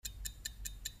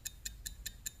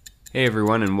Hey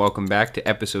everyone, and welcome back to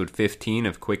episode 15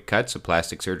 of Quick Cuts, a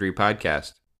plastic surgery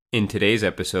podcast. In today's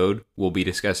episode, we'll be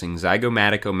discussing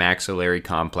Zygomaticomaxillary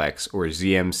complex, or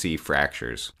ZMC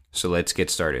fractures. So let's get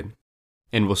started.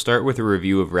 And we'll start with a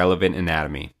review of relevant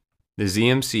anatomy. The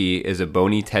ZMC is a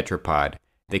bony tetrapod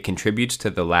that contributes to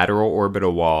the lateral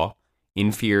orbital wall,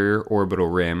 inferior orbital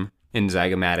rim, and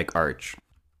zygomatic arch.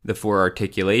 The four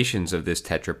articulations of this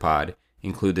tetrapod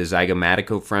include the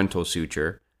zygomaticofrontal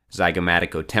suture,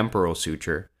 zygomaticotemporal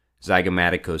suture,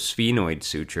 zygomaticosphenoid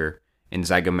suture, and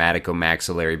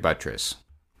zygomaticomaxillary buttress.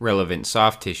 Relevant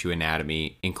soft tissue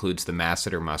anatomy includes the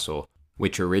masseter muscle,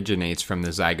 which originates from the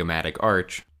zygomatic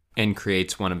arch and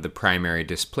creates one of the primary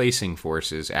displacing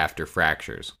forces after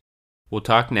fractures. We'll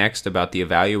talk next about the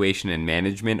evaluation and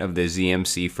management of the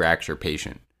ZMC fracture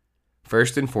patient.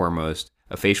 First and foremost,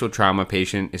 a facial trauma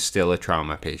patient is still a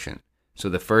trauma patient. So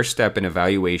the first step in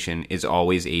evaluation is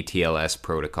always ATLS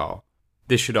protocol.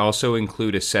 This should also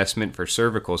include assessment for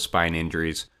cervical spine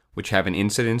injuries, which have an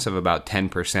incidence of about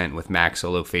 10% with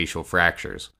maxillofacial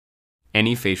fractures.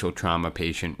 Any facial trauma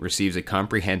patient receives a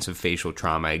comprehensive facial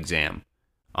trauma exam.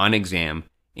 On exam,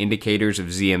 indicators of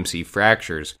ZMC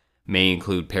fractures may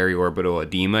include periorbital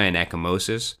edema and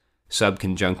ecchymosis,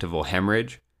 subconjunctival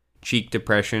hemorrhage, cheek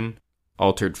depression,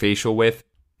 altered facial width,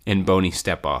 and bony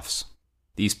step-offs.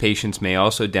 These patients may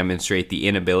also demonstrate the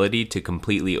inability to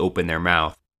completely open their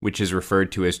mouth, which is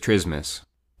referred to as trismus.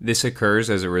 This occurs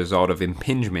as a result of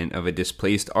impingement of a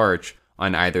displaced arch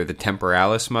on either the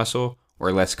temporalis muscle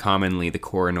or less commonly the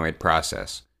coronoid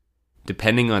process.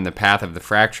 Depending on the path of the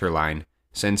fracture line,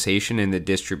 sensation in the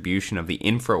distribution of the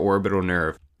infraorbital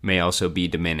nerve may also be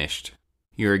diminished.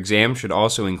 Your exam should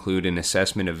also include an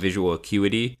assessment of visual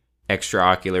acuity,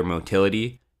 extraocular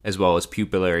motility, as well as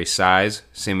pupillary size,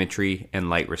 symmetry,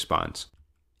 and light response.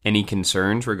 Any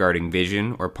concerns regarding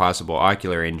vision or possible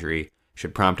ocular injury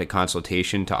should prompt a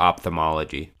consultation to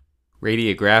ophthalmology.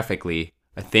 Radiographically,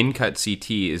 a thin-cut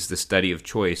CT is the study of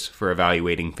choice for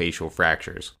evaluating facial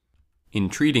fractures. In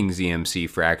treating ZMC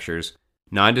fractures,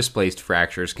 non-displaced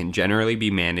fractures can generally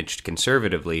be managed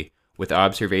conservatively with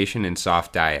observation and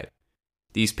soft diet.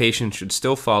 These patients should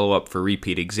still follow up for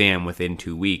repeat exam within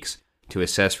 2 weeks to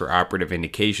assess for operative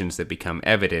indications that become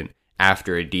evident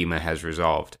after edema has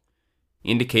resolved.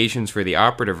 Indications for the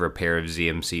operative repair of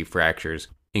ZMC fractures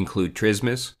include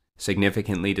trismus,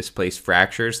 significantly displaced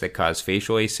fractures that cause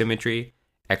facial asymmetry,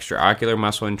 extraocular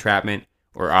muscle entrapment,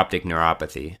 or optic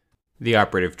neuropathy. The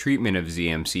operative treatment of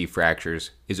ZMC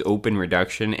fractures is open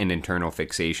reduction and internal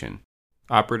fixation.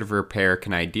 Operative repair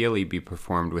can ideally be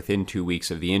performed within 2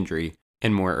 weeks of the injury,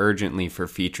 and more urgently for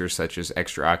features such as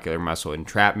extraocular muscle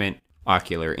entrapment,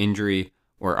 ocular injury,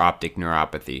 or optic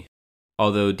neuropathy.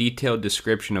 Although detailed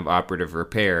description of operative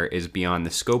repair is beyond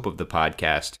the scope of the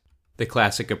podcast, the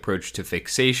classic approach to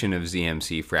fixation of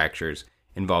ZMC fractures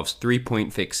involves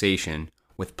 3-point fixation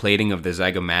with plating of the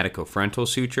zygomaticofrontal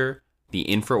suture, the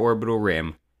infraorbital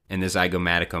rim, and the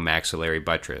zygomaticomaxillary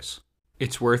buttress.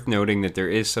 It's worth noting that there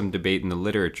is some debate in the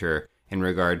literature in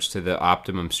regards to the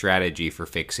optimum strategy for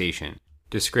fixation.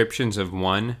 Descriptions of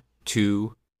 1,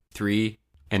 2, 3,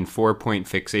 and 4-point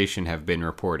fixation have been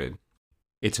reported.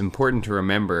 It's important to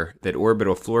remember that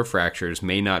orbital floor fractures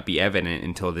may not be evident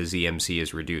until the ZMC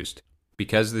is reduced.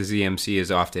 Because the ZMC is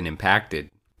often impacted,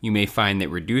 you may find that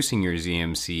reducing your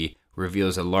ZMC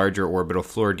reveals a larger orbital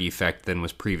floor defect than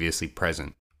was previously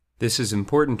present. This is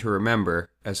important to remember,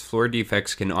 as floor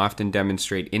defects can often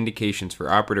demonstrate indications for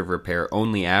operative repair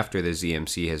only after the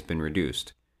ZMC has been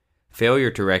reduced.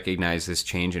 Failure to recognize this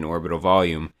change in orbital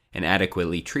volume and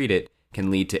adequately treat it can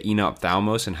lead to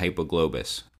enophthalmos and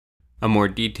hypoglobus. A more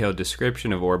detailed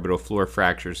description of orbital floor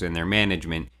fractures and their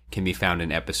management can be found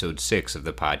in episode 6 of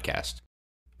the podcast.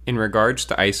 In regards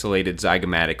to isolated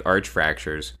zygomatic arch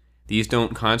fractures, these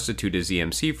don't constitute a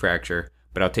ZMC fracture,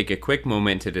 but I'll take a quick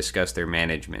moment to discuss their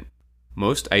management.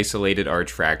 Most isolated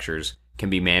arch fractures can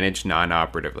be managed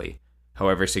non-operatively.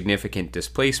 However, significant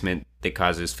displacement that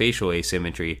causes facial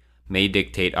asymmetry may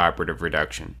dictate operative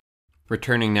reduction.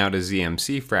 Returning now to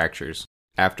ZMC fractures,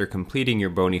 after completing your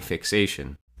bony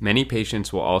fixation, many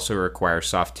patients will also require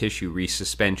soft tissue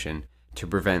resuspension to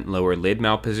prevent lower lid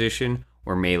malposition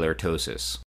or malar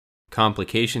ptosis.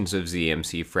 Complications of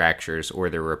ZMC fractures or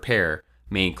their repair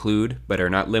may include, but are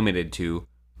not limited to,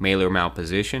 malar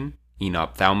malposition,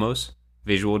 enophthalmos,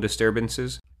 visual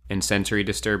disturbances, and sensory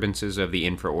disturbances of the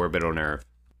infraorbital nerve.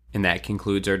 And that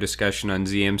concludes our discussion on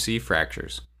ZMC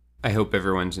fractures. I hope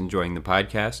everyone's enjoying the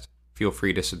podcast. Feel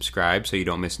free to subscribe so you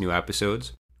don't miss new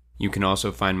episodes. You can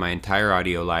also find my entire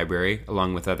audio library,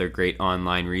 along with other great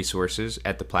online resources,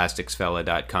 at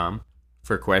theplasticsfella.com.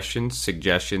 For questions,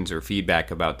 suggestions, or feedback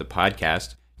about the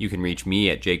podcast, You can reach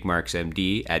me at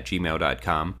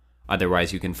jakemarksmd@gmail.com.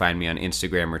 Otherwise, you can find me on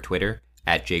Instagram or Twitter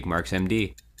at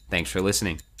jakemarksmd. Thanks for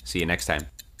listening. See you next time.